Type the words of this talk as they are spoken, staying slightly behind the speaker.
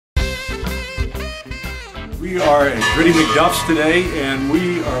We are at Gritty McDuff's today, and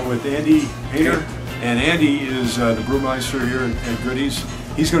we are with Andy Hayner. And Andy is the Brew Master here at Gritty's.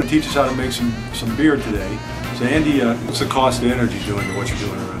 He's going to teach us how to make some beer today. So Andy, what's the cost of energy doing to what you're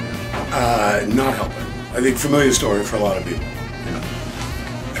doing around here? Not helping. I think familiar story for a lot of people.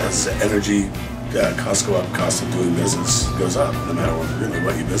 As energy costs go up, cost of doing business goes up, no matter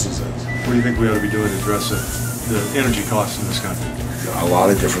what your business is. What do you think we ought to be doing to address the energy costs in this country? A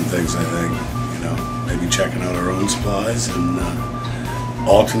lot of different things, I think. Maybe checking out our own supplies and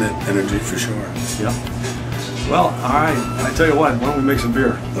alternate energy for sure. Yeah. Well, all right. I tell you what, why don't we make some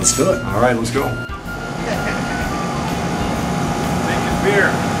beer? Let's do it. All right, let's go. Making beer.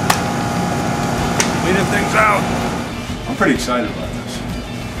 Cleaning things out. I'm pretty excited about this.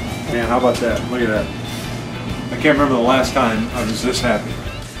 Man, how about that? Look at that. I can't remember the last time I was this happy.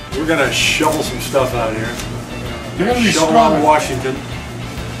 We're going to shovel some stuff out here. You're going to be shovel strong. on Washington.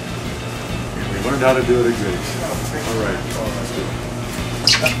 We learned how to do it at Gritty's. All right, let's do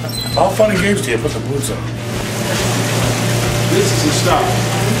it. All fun and games till you put the boots on. This is the stuff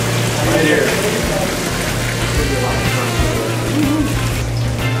right here.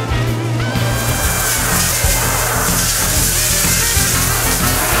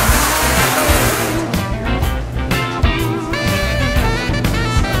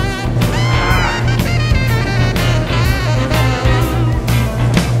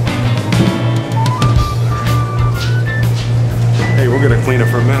 Hey, we're gonna clean it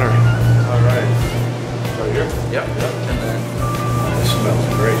for a minute. All right. Right here? Yep. And then This smells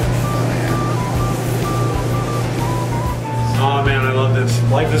great. Oh man, I love this.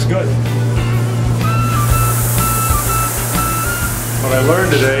 Life is good. What I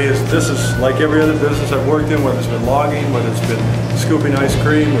learned today is this is like every other business I've worked in, whether it's been logging, whether it's been scooping ice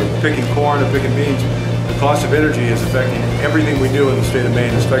cream, or picking corn, or picking beans. The cost of energy is affecting everything we do in the state of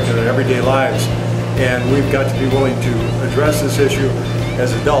Maine. It's affecting our everyday lives. And we've got to be willing to address this issue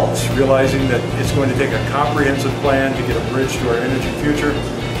as adults, realizing that it's going to take a comprehensive plan to get a bridge to our energy future.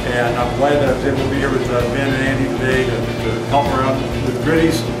 And I'm glad that I was able to be here with Ben and Andy today to help around with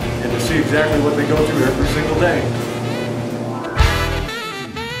Gritty's and to see exactly what they go through every single day.